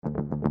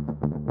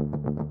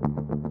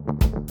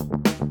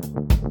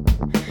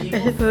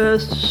It's the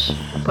first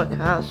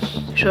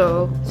podcast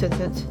show since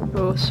it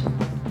was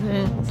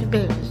the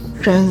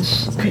biggest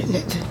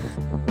transcribed.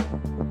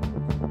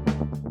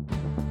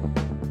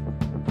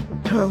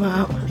 Talk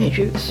about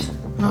issues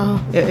are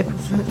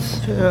important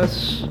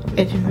first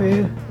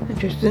interview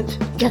interested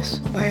guests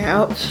by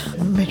out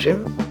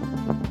mission.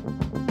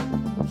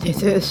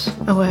 This is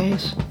a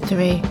ways to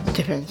make a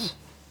difference.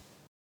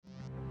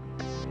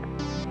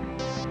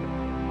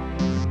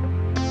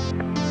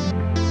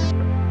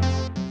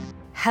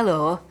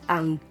 Hello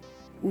and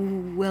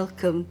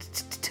welcome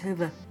to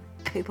the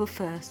People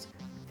First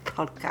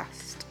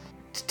podcast.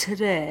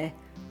 Today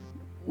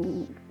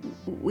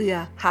we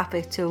are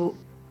happy to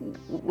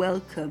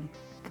welcome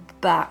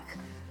back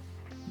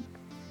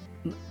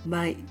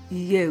my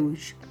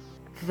Hughes,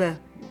 the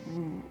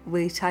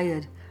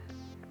retired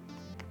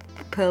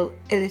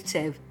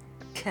palliative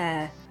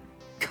care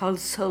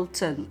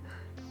consultant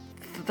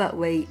that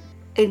we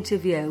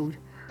interviewed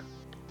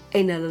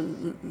in a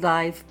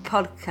live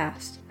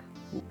podcast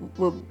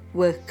we're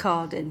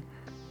recording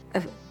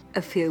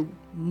a few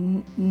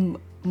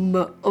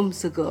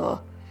months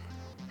ago.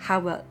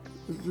 Our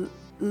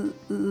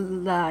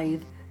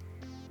live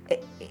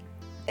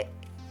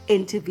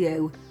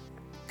interview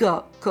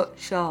got cut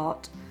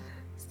short,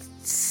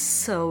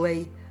 so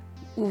we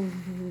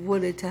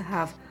wanted to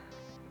have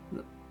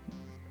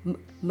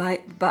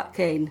Mike back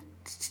in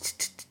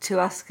to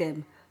ask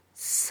him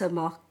some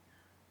more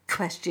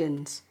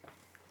questions.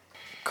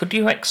 Could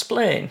you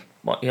explain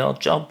what your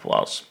job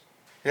was?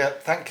 Yeah,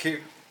 thank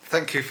you.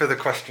 Thank you for the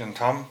question,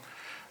 Tom,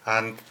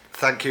 and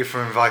thank you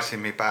for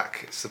inviting me back.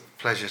 It's a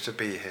pleasure to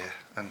be here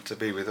and to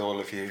be with all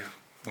of you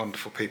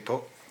wonderful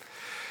people.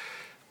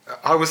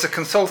 I was a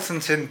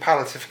consultant in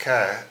palliative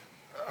care.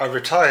 I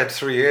retired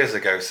 3 years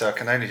ago, so I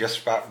can only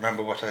just about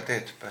remember what I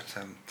did, but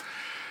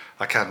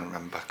I can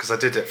remember because I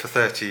did it for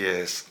 30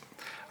 years.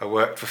 I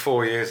worked for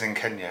 4 years in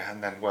Kenya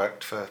and then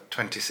worked for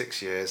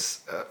 26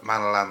 years at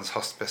Manalands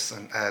Hospice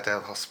and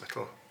Airedale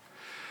Hospital.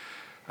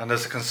 And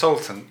as a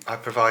consultant, I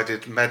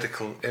provided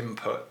medical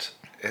input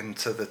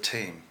into the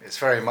team. It's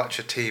very much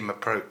a team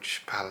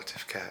approach,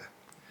 palliative care.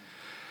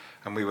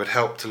 And we would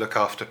help to look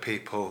after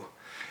people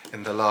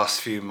in the last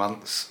few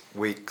months,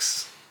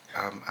 weeks,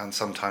 and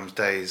sometimes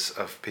days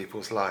of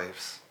people's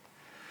lives.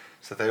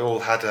 So they all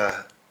had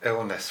a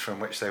illness from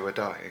which they were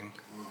dying.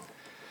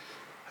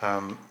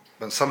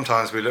 But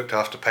sometimes we looked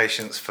after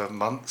patients for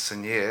months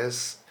and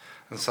years,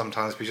 and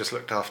sometimes we just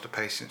looked after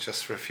patients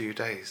just for a few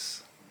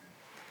days.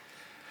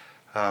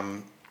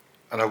 And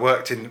I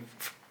worked in,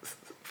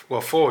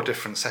 4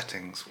 different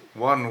settings.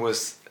 One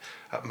was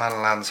at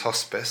Manalands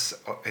Hospice.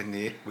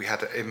 We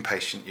had an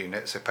inpatient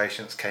unit, so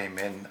patients came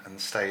in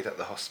and stayed at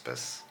the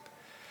hospice.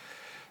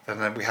 And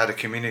then we had a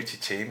community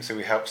team, so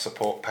we helped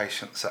support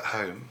patients at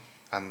home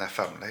and their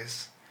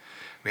families.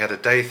 We had a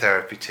day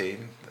therapy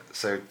team,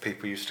 so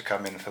people used to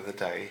come in for the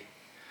day.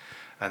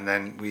 And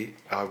then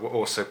I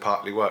also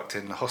partly worked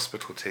in the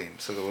hospital team,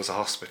 so there was a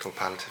hospital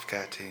palliative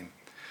care team.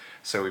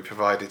 So we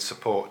provided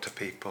support to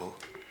people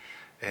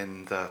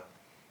in the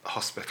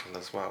hospital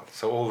as well.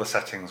 So all the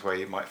settings where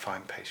you might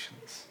find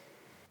patients.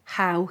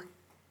 How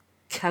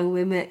can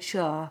we make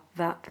sure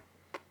that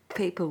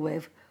people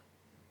with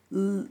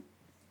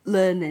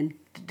learning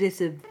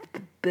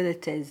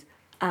disabilities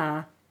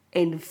are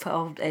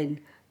involved in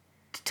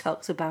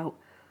talks about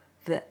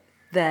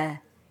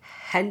their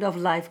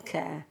end-of-life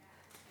care?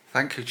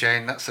 Thank you,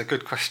 Jane. That's a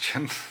good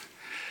question.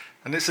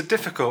 And it's a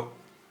difficult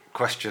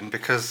question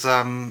because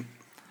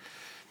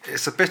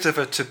it's a bit of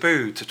a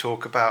taboo to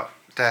talk about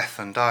death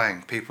and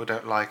dying. People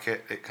don't like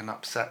it. It can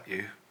upset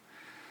you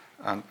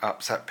and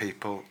upset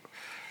people.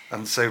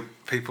 And so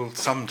people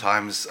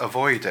sometimes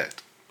avoid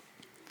it.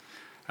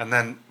 And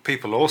then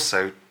people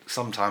also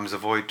sometimes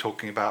avoid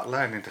talking about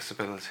learning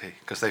disability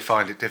because they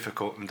find it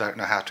difficult and don't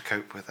know how to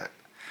cope with it.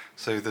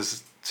 So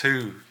there's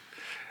 2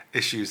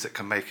 issues that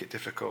can make it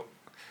difficult.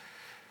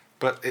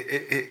 But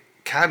it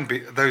can be,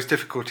 those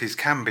difficulties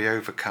can be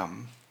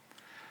overcome.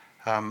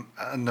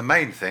 And the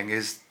main thing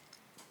is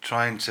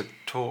trying to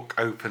talk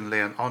openly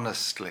and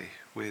honestly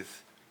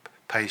with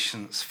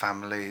patients,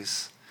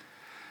 families,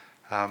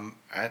 and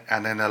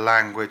in a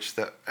language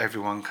that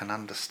everyone can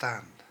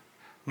understand.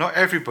 Not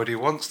everybody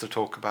wants to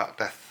talk about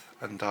death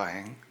and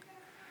dying,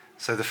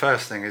 so the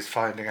first thing is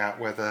finding out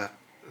whether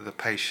the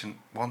patient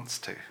wants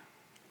to.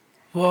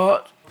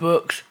 What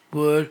books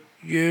would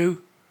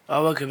you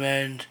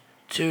recommend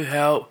to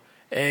help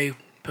a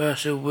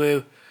person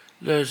with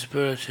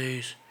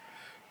disabilities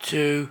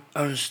to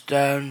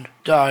understand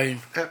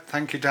dying? Yep,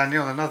 thank you,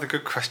 Daniel. Another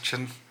good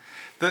question.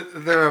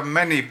 There are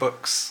many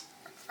books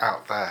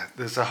out there.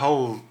 There's a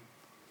whole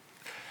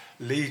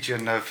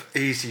legion of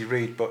easy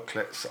read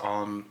booklets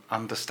on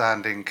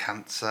understanding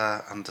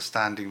cancer,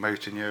 understanding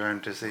motor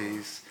neuron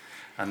disease,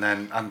 and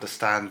then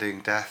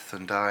understanding death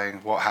and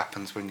dying, what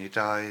happens when you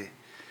die.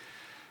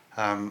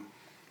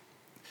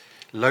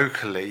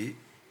 Locally,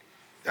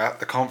 at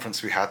the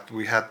conference we had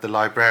the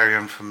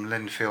librarian from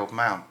Linfield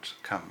Mount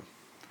come,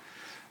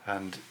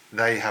 and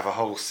they have a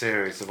whole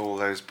series of all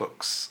those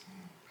books,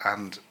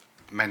 and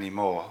many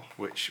more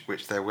which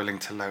they're willing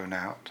to loan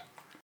out.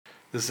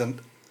 There's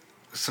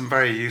some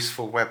very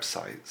useful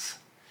websites.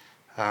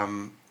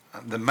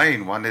 The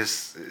main one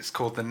is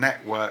called the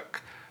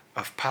Network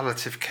of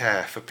Palliative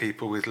Care for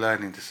People with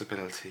Learning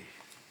Disability,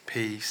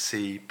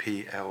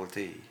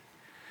 PCPLD.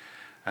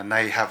 And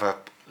they have a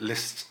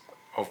list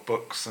of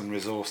books and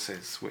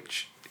resources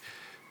which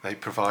they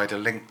provide a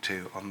link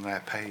to on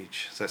their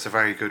page. So it's a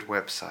very good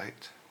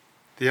website.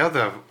 The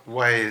other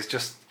way is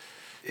just,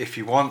 if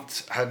you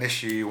want an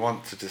issue you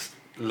want to just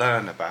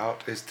learn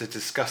about, is to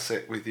discuss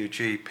it with your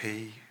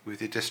GP,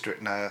 with your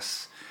district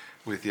nurse,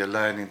 with your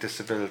learning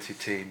disability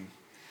team,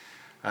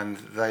 and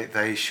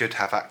they should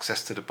have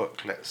access to the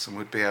booklets and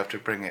would be able to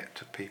bring it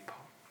to people.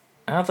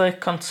 Are there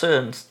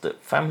concerns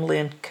that family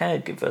and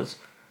caregivers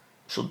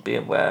should be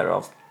aware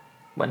of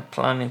when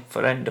planning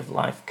for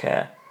end-of-life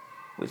care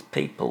with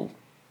people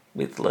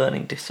with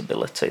learning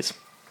disabilities?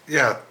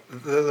 Yeah,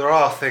 there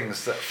are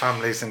things that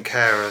families and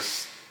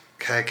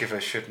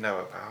caregivers should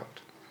know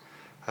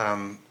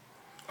about.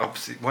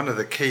 Obviously, one of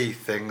the key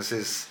things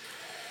is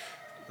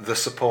the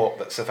support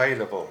that's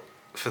available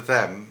for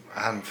them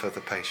and for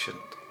the patient.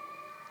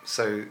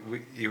 So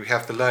you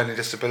have the learning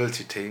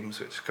disability teams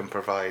which can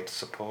provide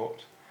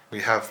support.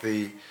 We have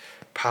the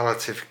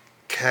palliative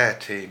care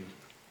team,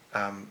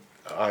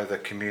 either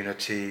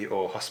community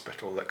or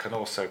hospital, that can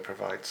also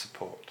provide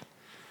support,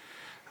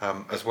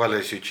 as well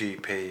as your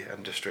GP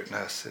and district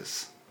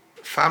nurses.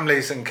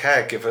 Families and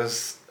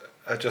caregivers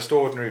are just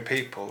ordinary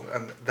people,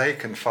 and they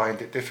can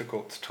find it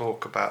difficult to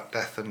talk about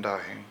death and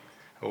dying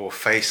or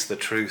face the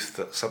truth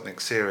that something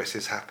serious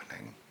is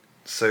happening.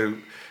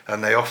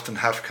 And they often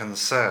have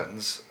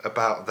concerns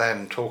about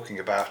then talking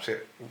about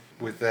it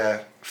with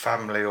their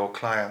family or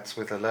clients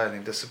with a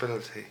learning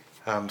disability.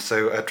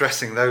 So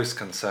addressing those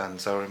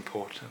concerns are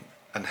important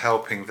and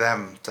helping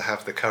them to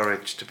have the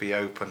courage to be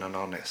open and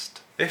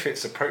honest. If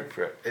it's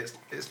appropriate,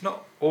 it's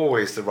not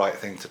always the right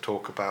thing to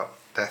talk about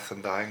death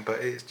and dying,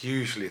 but it's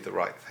usually the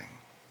right thing.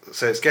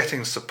 So it's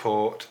getting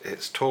support,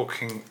 it's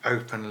talking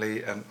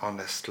openly and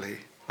honestly.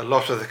 A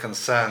lot of the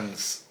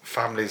concerns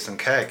families and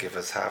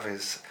caregivers have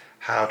is,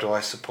 how do I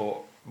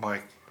support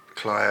my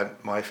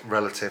client, my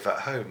relative at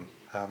home,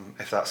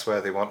 if that's where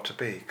they want to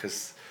be?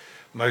 Because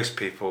most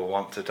people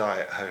want to die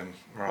at home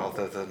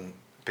rather than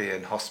be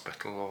in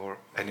hospital or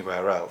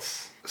anywhere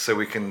else. So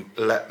we can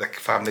let the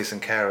families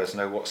and carers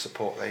know what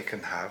support they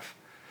can have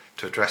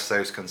to address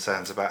those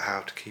concerns about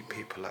how to keep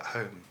people at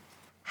home.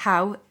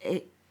 How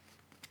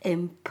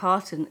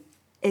important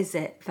is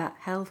it that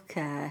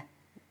healthcare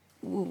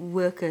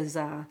workers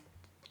are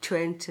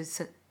trained to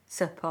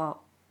support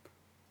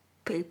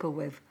people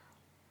with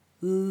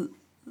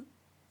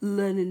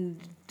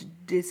learning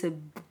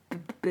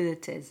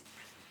disabilities?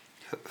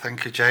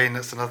 Thank you, Jane.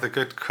 That's another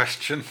good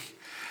question.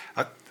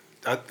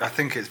 I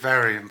think it's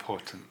very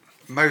important.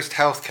 Most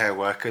healthcare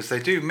workers,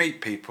 they do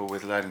meet people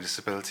with learning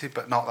disability,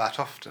 but not that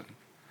often.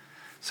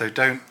 So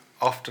don't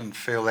often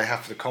feel they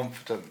have the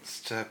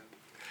confidence to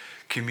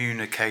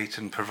communicate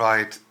and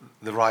provide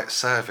the right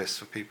service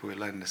for people with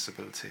learning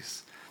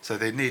disabilities. So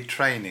they need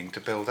training to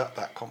build up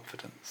that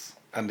confidence.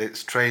 And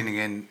it's training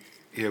in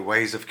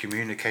ways of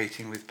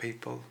communicating with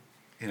people.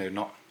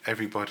 Not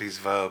everybody's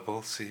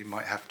verbal, so you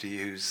might have to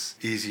use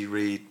easy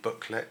read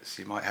booklets,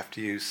 you might have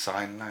to use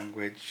sign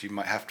language, you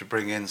might have to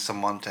bring in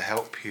someone to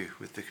help you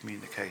with the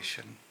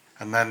communication.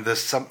 And then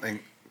there's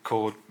something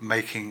called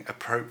making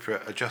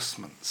appropriate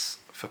adjustments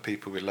for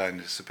people with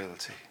learning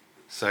disability.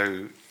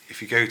 So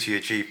if you go to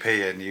your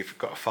GP and you've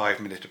got a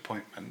 5-minute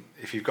appointment,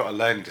 if you've got a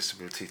learning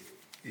disability,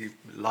 you're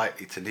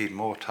likely to need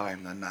more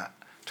time than that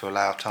to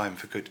allow time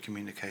for good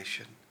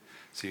communication.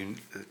 So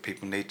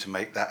people need to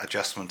make that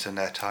adjustment in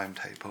their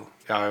timetable.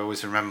 I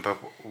always remember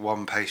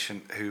one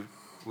patient who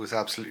was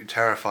absolutely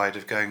terrified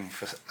of going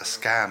for a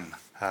scan,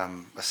 a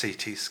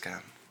CT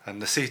scan.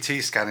 And the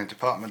CT scanning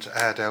department at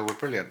Airedale were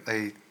brilliant.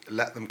 They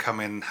let them come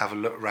in and have a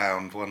look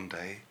round one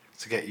day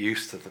to get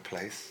used to the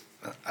place,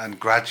 and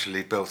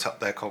gradually built up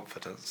their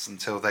confidence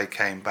until they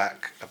came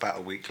back about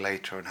a week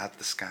later and had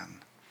the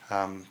scan.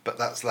 But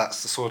that's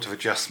the sort of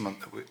adjustment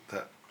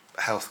that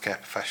healthcare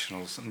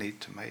professionals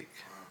need to make.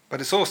 But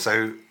it's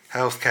also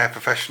healthcare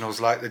professionals,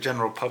 like the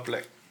general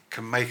public,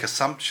 can make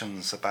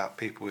assumptions about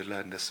people with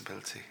learning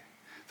disability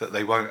that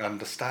they won't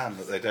understand,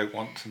 that they don't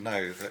want to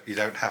know, that you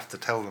don't have to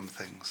tell them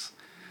things.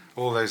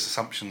 All those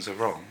assumptions are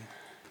wrong.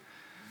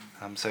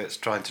 So it's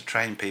trying to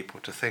train people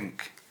to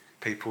think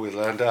people with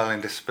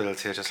learning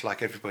disability are just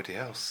like everybody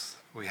else.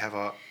 We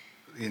have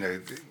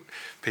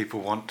people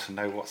want to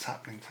know what's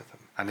happening to them.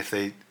 And if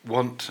they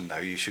want to know,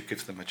 you should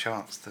give them a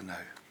chance to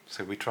know.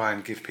 So we try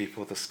and give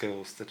people the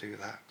skills to do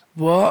that.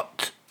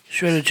 What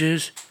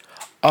strategies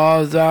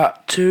are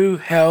that to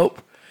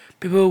help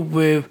people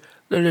with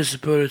learning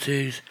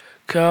disabilities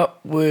cope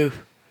with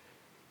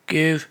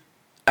grief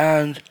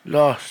and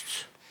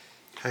loss?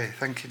 Okay,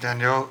 thank you,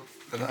 Daniel.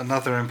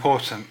 Another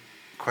important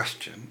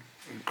question.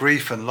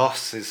 Grief and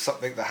loss is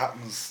something that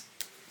happens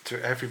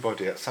to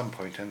everybody at some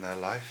point in their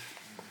life.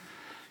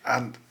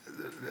 And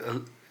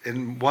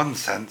in one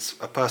sense,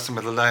 a person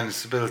with a learning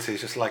disability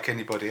is just like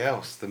anybody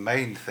else. The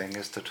main thing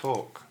is to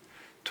talk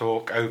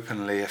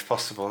openly, if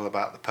possible,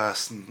 about the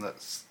person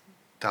that's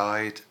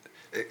died,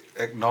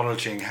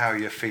 acknowledging how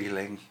you're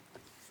feeling,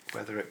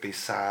 whether it be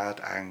sad,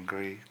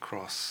 angry,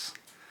 cross,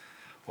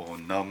 or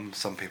numb.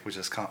 Some people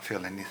just can't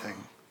feel anything.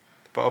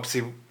 But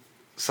obviously,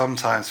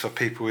 sometimes for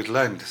people with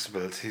learning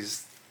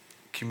disabilities,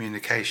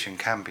 communication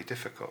can be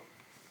difficult.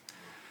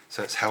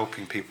 So it's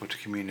helping people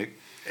to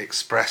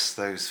express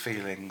those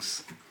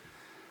feelings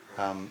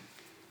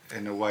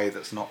in a way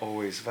that's not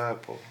always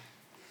verbal.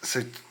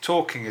 So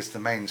talking is the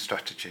main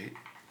strategy.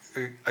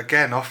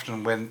 Again,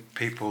 often when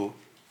people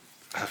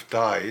have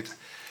died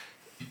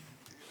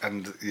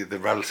and the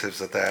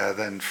relatives are there,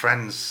 then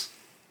friends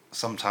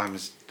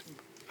sometimes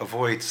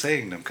avoid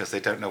seeing them because they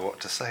don't know what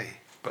to say.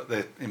 But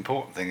the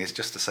important thing is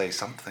just to say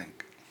something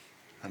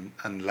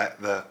and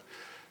let the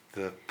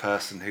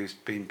person who's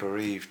been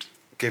bereaved,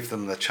 give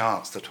them the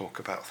chance to talk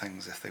about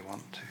things if they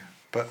want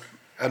to.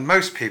 And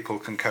most people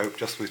can cope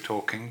just with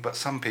talking, but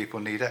some people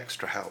need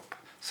extra help.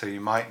 So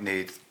you might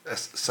need a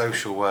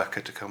social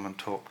worker to come and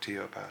talk to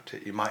you about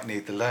it. You might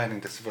need the learning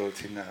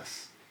disability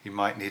nurse. You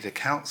might need a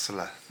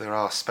counsellor. There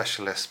are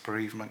specialist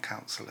bereavement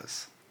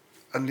counsellors.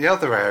 And the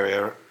other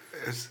area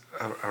is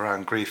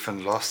around grief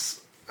and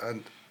loss,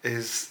 and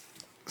is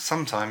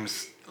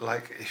sometimes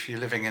like if you're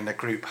living in a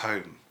group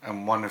home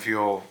and one of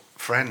your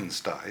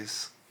friends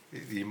dies,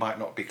 you might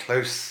not be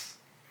close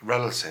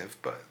relative,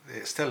 but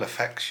it still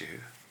affects you,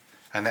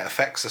 and it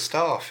affects the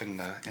staff in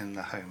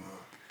the home.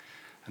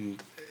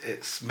 And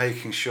it's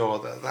making sure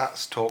that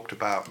that's talked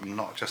about and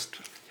not just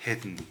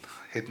hidden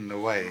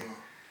away.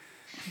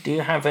 Do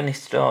you have any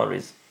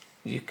stories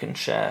you can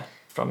share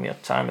from your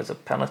time as a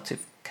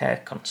palliative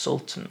care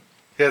consultant?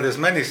 Yeah, there's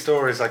many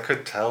stories I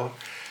could tell,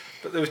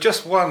 but there was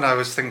just one I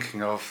was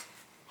thinking of.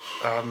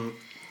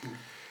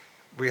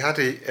 We had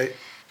a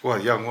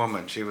young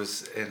woman. She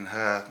was in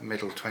her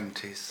middle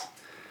 20s,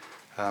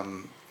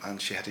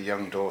 and she had a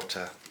young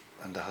daughter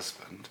and a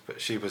husband, but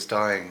she was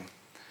dying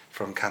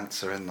from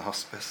cancer in the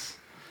hospice.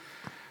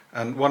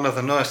 And one of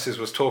the nurses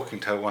was talking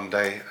to her one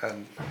day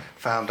and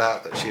found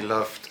out that she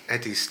loved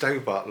Eddie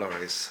Stobart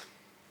lorries.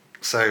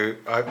 So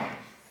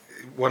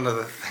one of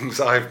the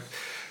things I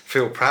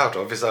feel proud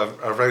of is I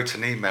wrote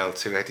an email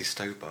to Eddie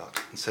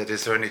Stobart and said,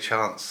 is there any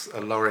chance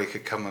a lorry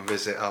could come and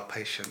visit our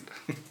patient?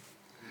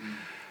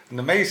 And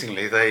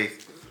amazingly, they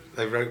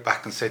wrote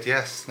back and said,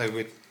 yes, no,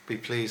 we'd be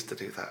pleased to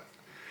do that.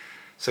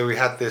 So we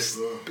had this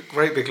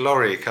great big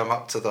lorry come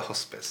up to the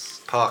hospice,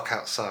 park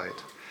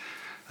outside,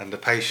 and the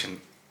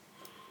patient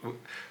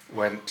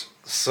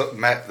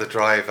met the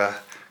driver,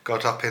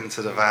 got up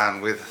into the van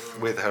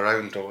with her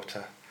own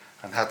daughter,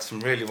 and had some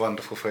really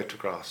wonderful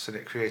photographs, and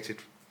it created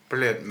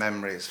brilliant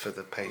memories for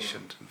the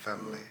patient and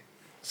family.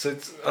 So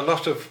it's a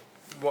lot of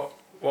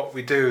what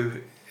we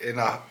do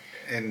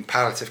in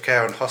palliative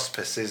care and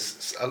hospice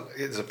is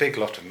a big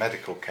lot of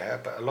medical care,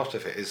 but a lot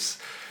of it is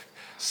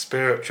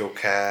spiritual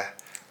care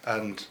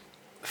and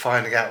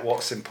finding out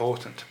what's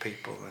important to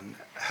people and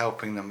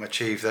helping them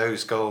achieve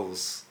those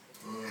goals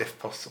if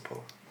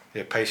possible.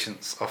 Yeah,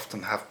 patients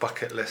often have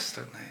bucket lists,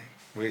 don't they?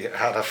 We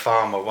had a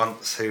farmer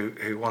once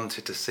who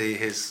wanted to see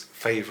his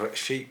favourite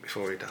sheep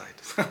before he died.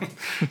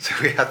 So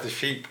we had the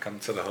sheep come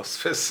to the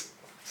hospice.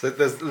 So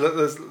there's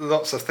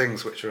lots of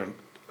things which are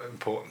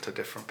important to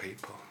different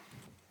people.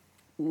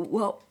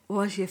 What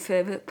was your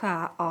favourite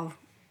part of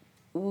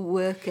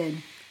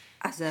working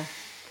as a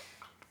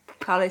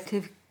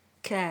palliative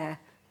care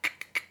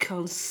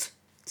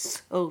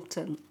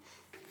consultant?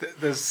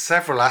 There's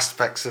several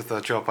aspects of the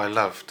job I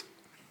loved.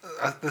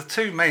 The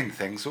two main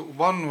things.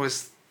 One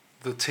was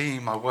the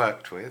team I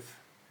worked with.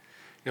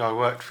 I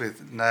worked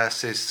with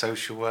nurses,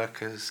 social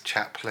workers,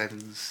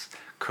 chaplains,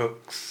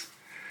 cooks,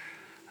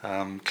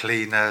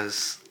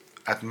 cleaners,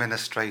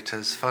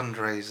 administrators,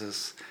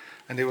 fundraisers,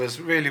 and it was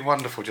really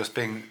wonderful just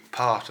being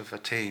part of a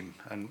team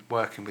and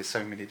working with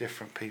so many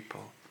different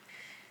people.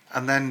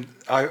 And then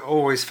I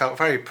always felt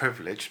very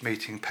privileged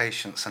meeting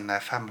patients and their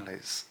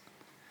families,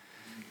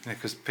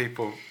 because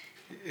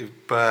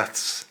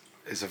births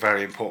is a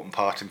very important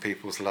part in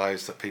people's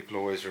lives that people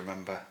always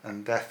remember,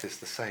 and death is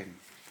the same.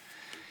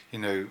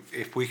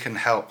 If we can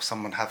help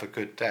someone have a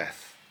good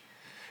death,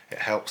 it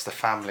helps the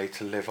family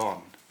to live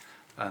on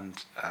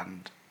and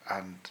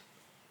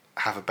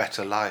have a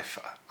better life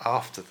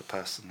after the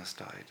person has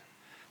died.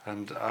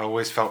 And I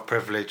always felt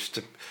privileged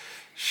to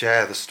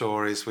share the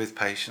stories with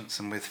patients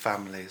and with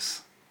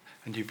families.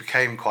 And you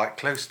became quite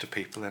close to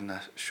people in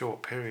a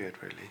short period,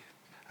 really.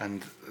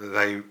 And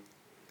they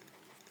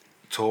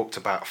talked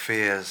about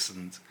fears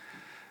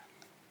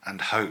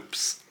and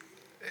hopes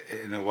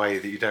in a way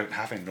that you don't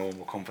have in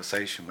normal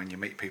conversation when you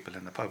meet people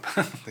in the pub.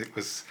 It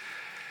was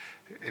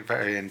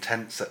very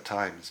intense at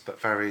times, but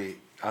I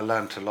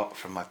learnt a lot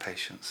from my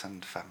patients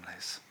and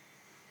families.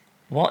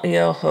 What are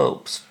your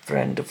hopes for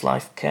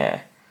end-of-life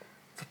care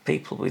for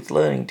people with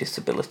learning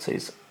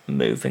disabilities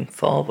moving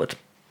forward?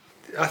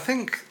 I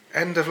think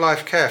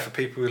end-of-life care for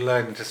people with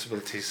learning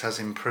disabilities has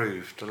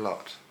improved a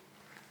lot.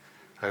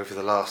 over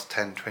the last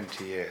 10,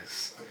 20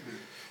 years.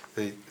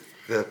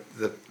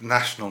 The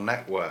national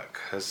network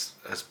has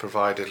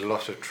provided a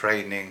lot of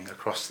training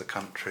across the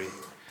country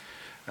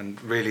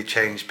and really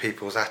changed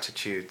people's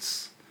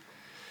attitudes.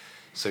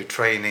 So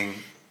training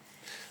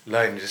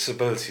learning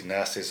disability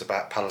nurses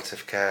about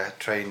palliative care,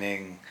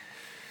 training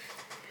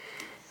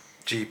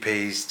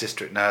GPs,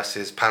 district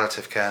nurses,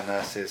 palliative care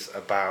nurses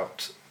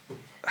about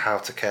how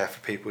to care for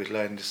people with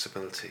learning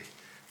disability.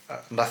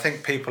 And I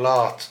think people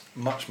are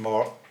much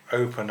more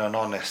open and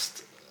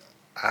honest,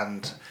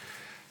 and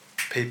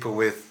people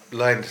with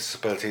learning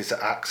disabilities are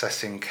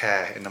accessing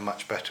care in a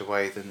much better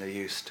way than they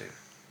used to.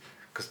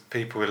 Because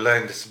people with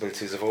learning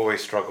disabilities have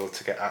always struggled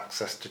to get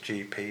access to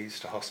GPs,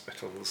 to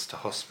hospitals, to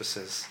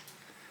hospices.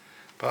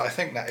 But I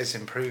think that is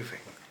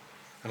improving.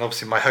 And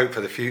obviously my hope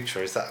for the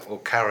future is that it will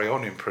carry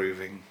on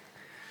improving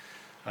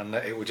and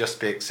that it will just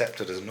be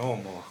accepted as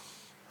normal.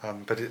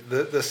 But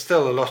there's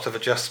still a lot of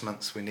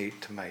adjustments we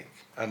need to make,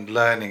 and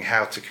learning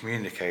how to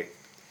communicate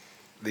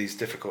these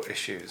difficult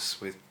issues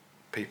with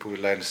people with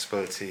learning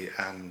disability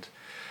and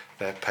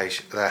their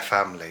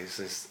families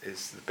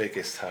is the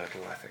biggest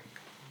hurdle, I think.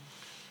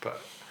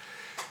 But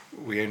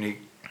we only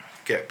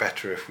get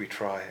better if we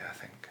try, I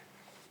think.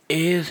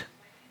 If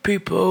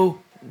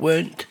people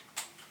went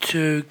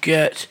to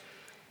get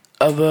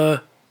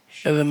other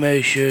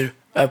information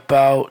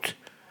about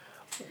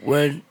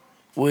when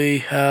we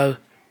have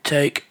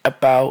take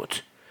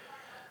about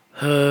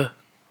her,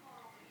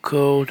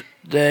 could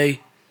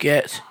they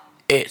get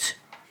it?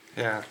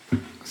 Yeah,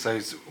 so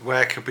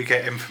where could we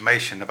get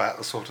information about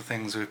the sort of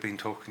things we've been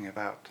talking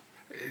about?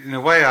 In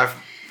a way, I've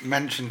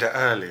mentioned it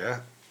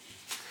earlier,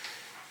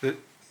 that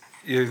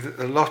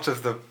a lot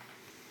of the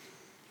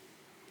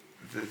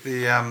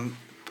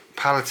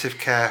palliative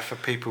care for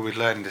people with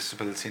learning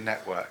disability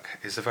network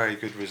is a very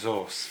good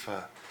resource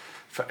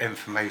for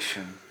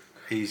information,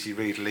 easy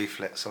read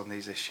leaflets on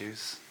these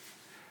issues.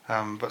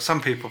 But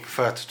some people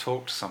prefer to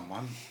talk to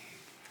someone.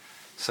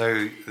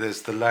 So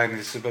there's the learning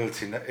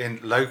disability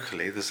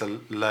locally. There's a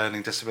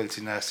learning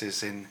disability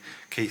nurses in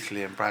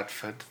Keighley and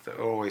Bradford that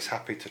are always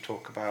happy to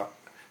talk about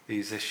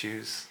these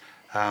issues.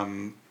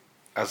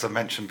 As I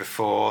mentioned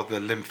before, the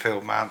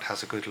Linfield Mount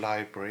has a good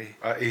library,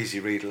 easy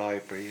read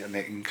library, and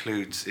it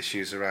includes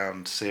issues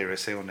around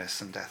serious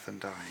illness and death and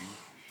dying.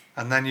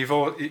 And then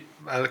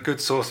a good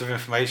source of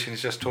information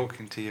is just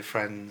talking to your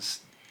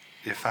friends,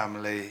 your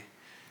family,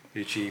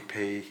 your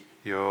GP,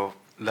 your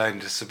learning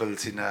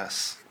disability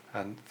nurse,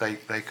 and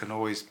they can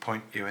always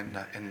point you in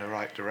the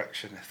right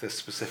direction if there's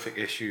specific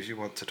issues you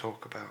want to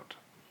talk about.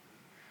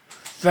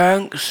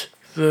 Thanks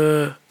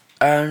for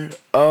and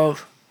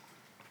of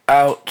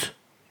out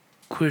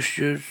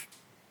questions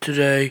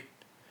today.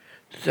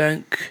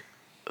 Thank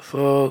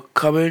for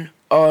coming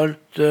on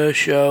the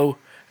show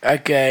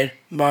again,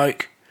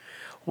 Mike.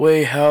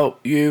 We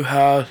hope you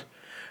have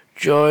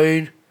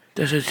joined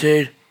the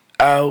sitting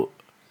out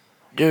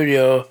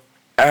studio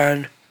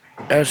and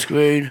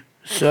answering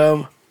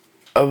some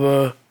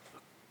other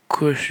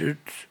questions.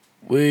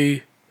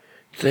 We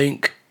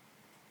think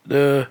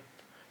the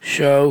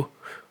show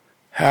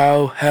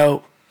how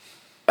help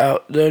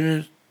out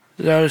learners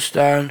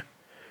understand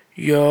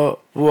your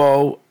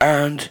role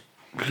and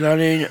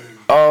planning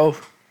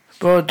of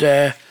for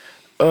their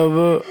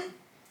other.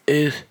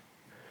 Is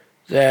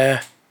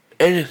there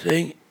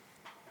anything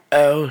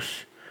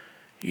else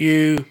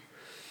you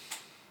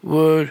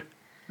would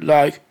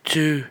like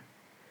to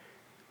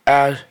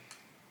add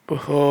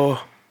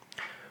before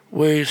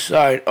we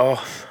sign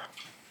off?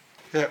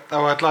 Yeah,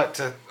 I'd like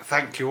to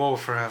thank you all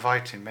for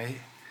inviting me.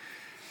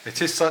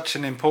 It is such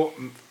an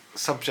important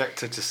subject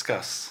to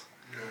discuss,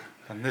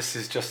 and this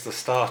is just the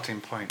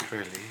starting point,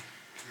 really.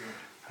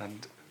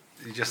 And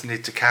you just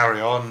need to carry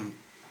on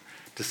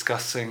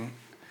discussing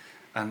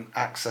and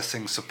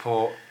accessing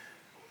support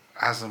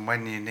as and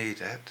when you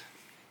need it.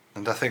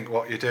 And I think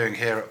what you're doing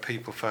here at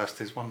People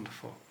First is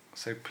wonderful.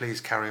 So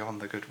please carry on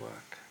the good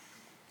work.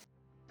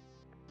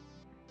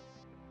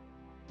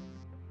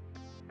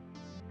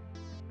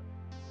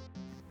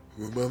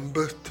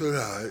 Remember to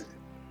like,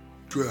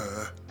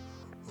 share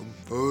and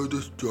follow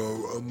the show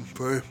on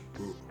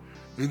Facebook,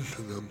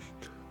 Instagram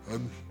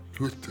and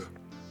Twitter.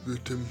 You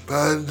can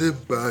find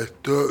it by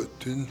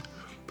searching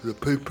for the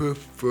People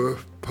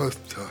First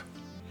podcast.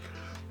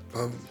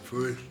 Thanks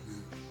for